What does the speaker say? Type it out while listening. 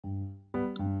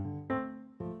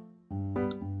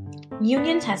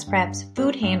Union Test Prep's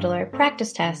Food Handler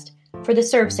Practice Test for the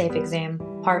ServSafe exam,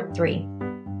 Part 3.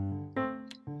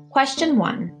 Question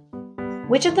 1.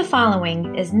 Which of the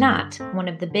following is not one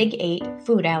of the big 8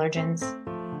 food allergens?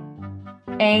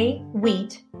 A.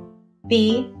 Wheat,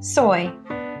 B. Soy,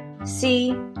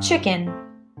 C. Chicken,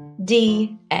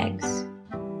 D. Eggs.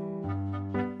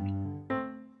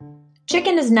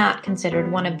 Chicken is not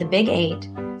considered one of the big 8,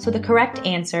 so the correct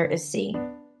answer is C.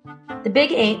 The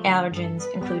big 8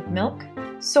 allergens include milk,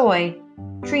 soy,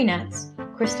 tree nuts,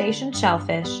 crustacean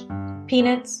shellfish,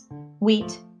 peanuts,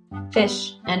 wheat,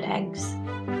 fish, and eggs.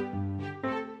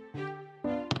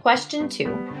 Question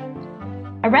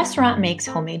 2. A restaurant makes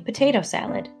homemade potato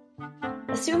salad.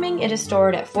 Assuming it is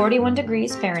stored at 41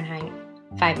 degrees Fahrenheit,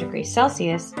 5 degrees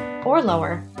Celsius, or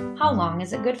lower, how long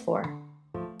is it good for?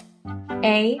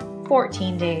 A.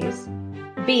 14 days,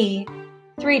 B.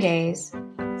 3 days,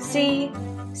 C.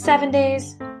 7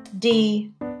 days,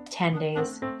 D. 10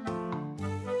 days.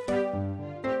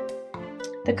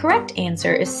 The correct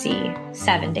answer is C.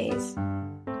 7 days.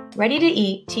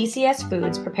 Ready-to-eat TCS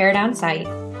foods prepared on site,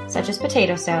 such as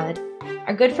potato salad,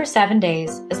 are good for 7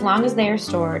 days as long as they are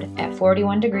stored at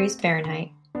 41 degrees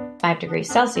Fahrenheit, 5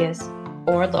 degrees Celsius,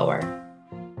 or lower.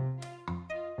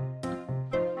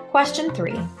 Question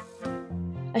 3.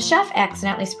 A chef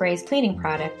accidentally sprays cleaning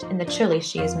product in the chili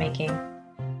she is making.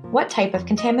 What type of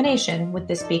contamination would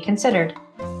this be considered?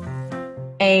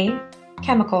 A.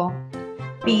 Chemical,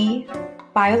 B.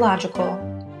 Biological,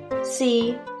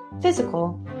 C.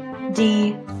 Physical,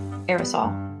 D.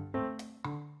 Aerosol.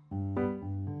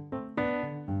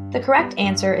 The correct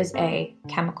answer is A.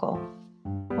 Chemical.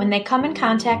 When they come in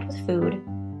contact with food,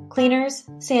 cleaners,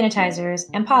 sanitizers,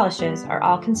 and polishes are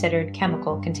all considered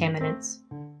chemical contaminants.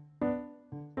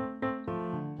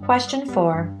 Question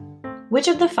 4. Which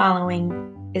of the following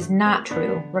is not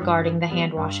true regarding the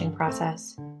hand washing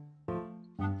process?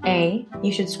 A.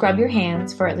 You should scrub your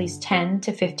hands for at least 10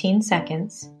 to 15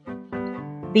 seconds.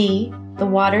 B. The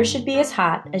water should be as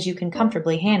hot as you can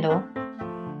comfortably handle.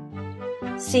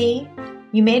 C.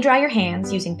 You may dry your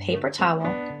hands using paper towel,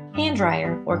 hand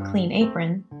dryer, or clean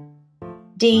apron.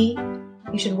 D.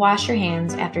 You should wash your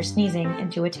hands after sneezing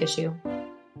into a tissue.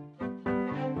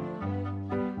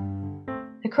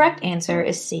 The correct answer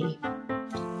is C.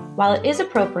 While it is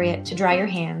appropriate to dry your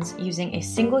hands using a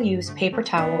single-use paper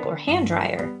towel or hand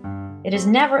dryer, it is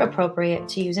never appropriate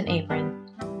to use an apron,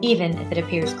 even if it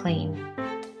appears clean.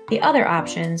 The other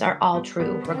options are all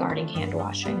true regarding hand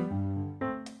washing.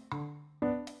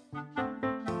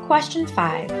 Question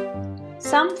 5.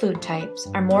 Some food types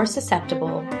are more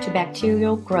susceptible to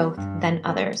bacterial growth than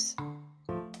others.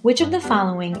 Which of the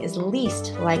following is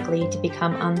least likely to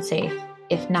become unsafe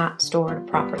if not stored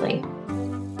properly?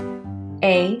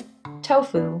 A.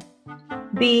 Tofu,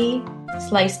 B.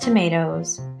 Sliced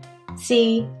tomatoes,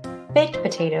 C. Baked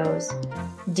potatoes,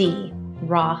 D.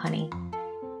 Raw honey.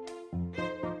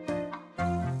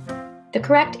 The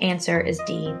correct answer is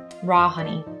D. Raw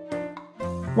honey.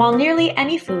 While nearly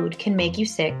any food can make you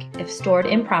sick if stored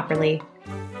improperly,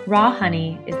 raw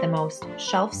honey is the most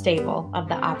shelf-stable of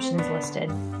the options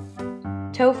listed.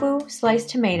 Tofu, sliced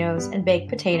tomatoes, and baked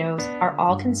potatoes are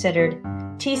all considered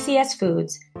TCS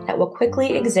foods that will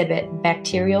quickly exhibit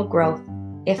bacterial growth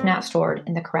if not stored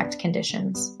in the correct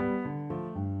conditions.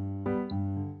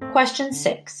 Question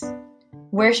 6.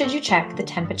 Where should you check the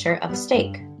temperature of a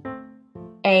steak?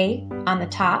 A. On the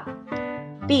top,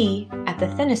 B. At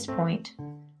the thinnest point,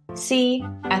 C.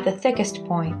 At the thickest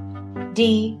point,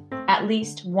 D. At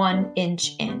least 1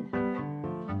 inch in.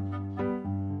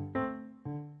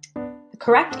 The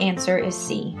correct answer is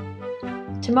C.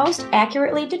 To most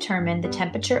accurately determine the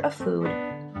temperature of food,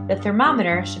 the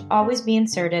thermometer should always be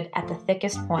inserted at the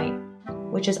thickest point,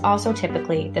 which is also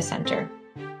typically the center.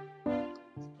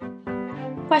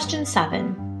 Question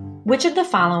 7. Which of the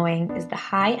following is the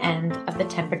high end of the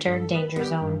temperature danger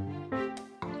zone?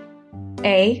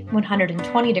 A.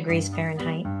 120 degrees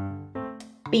Fahrenheit,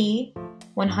 B.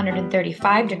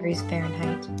 135 degrees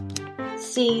Fahrenheit,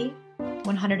 C.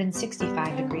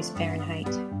 165 degrees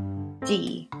Fahrenheit,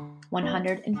 D.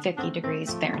 150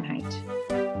 degrees Fahrenheit.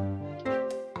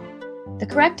 The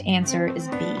correct answer is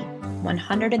B.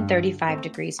 135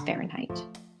 degrees Fahrenheit.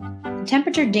 The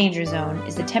temperature danger zone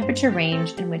is the temperature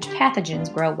range in which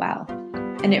pathogens grow well,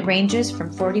 and it ranges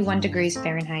from 41 degrees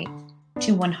Fahrenheit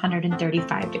to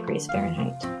 135 degrees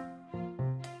Fahrenheit.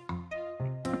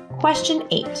 Question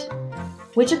 8.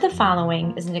 Which of the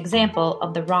following is an example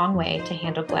of the wrong way to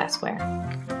handle glassware?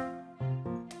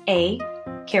 A.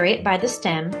 Carry it by the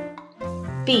stem,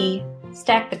 B.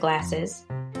 Stack the glasses,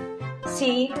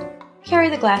 C. Carry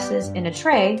the glasses in a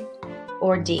tray,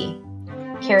 or D.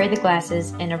 carry the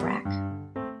glasses in a rack.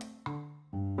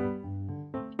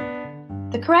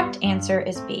 The correct answer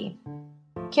is B.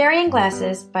 Carrying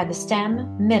glasses by the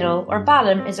stem, middle, or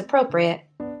bottom is appropriate,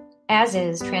 as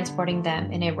is transporting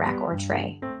them in a rack or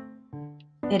tray.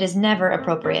 It is never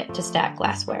appropriate to stack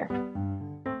glassware.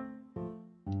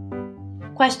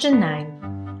 Question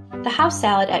 9. The house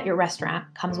salad at your restaurant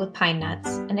comes with pine nuts,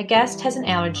 and a guest has an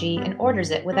allergy and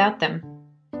orders it without them.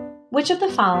 Which of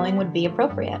the following would be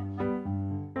appropriate?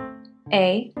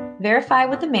 A. Verify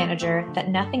with the manager that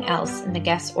nothing else in the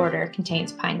guest's order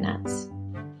contains pine nuts.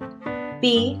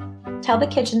 B. Tell the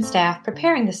kitchen staff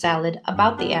preparing the salad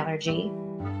about the allergy.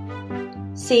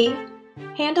 C.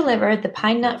 Hand deliver the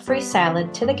pine nut-free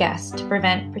salad to the guest to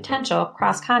prevent potential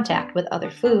cross-contact with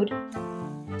other food.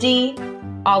 D.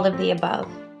 All of the above.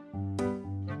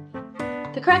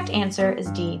 The correct answer is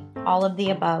D. All of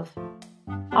the above.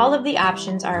 All of the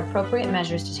options are appropriate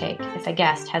measures to take if a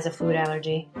guest has a food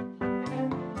allergy.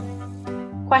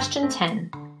 Question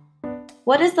 10.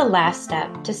 What is the last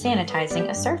step to sanitizing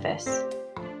a surface?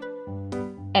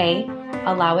 A.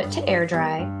 Allow it to air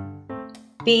dry.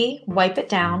 B. Wipe it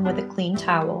down with a clean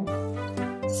towel.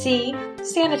 C.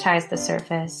 Sanitize the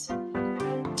surface.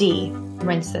 D.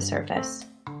 Rinse the surface.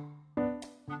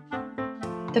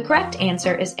 The correct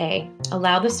answer is A.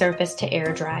 Allow the surface to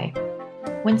air dry.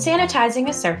 When sanitizing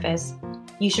a surface,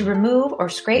 you should remove or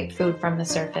scrape food from the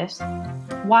surface,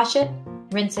 wash it,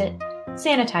 rinse it,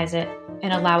 sanitize it,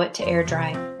 and allow it to air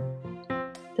dry.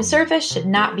 The surface should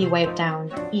not be wiped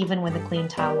down, even with a clean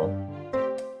towel.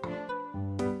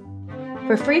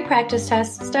 For free practice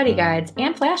tests, study guides,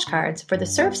 and flashcards for the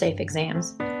ServSafe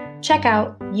exams, check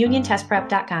out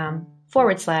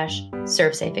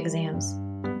uniontestprep.com/ServSafe exams.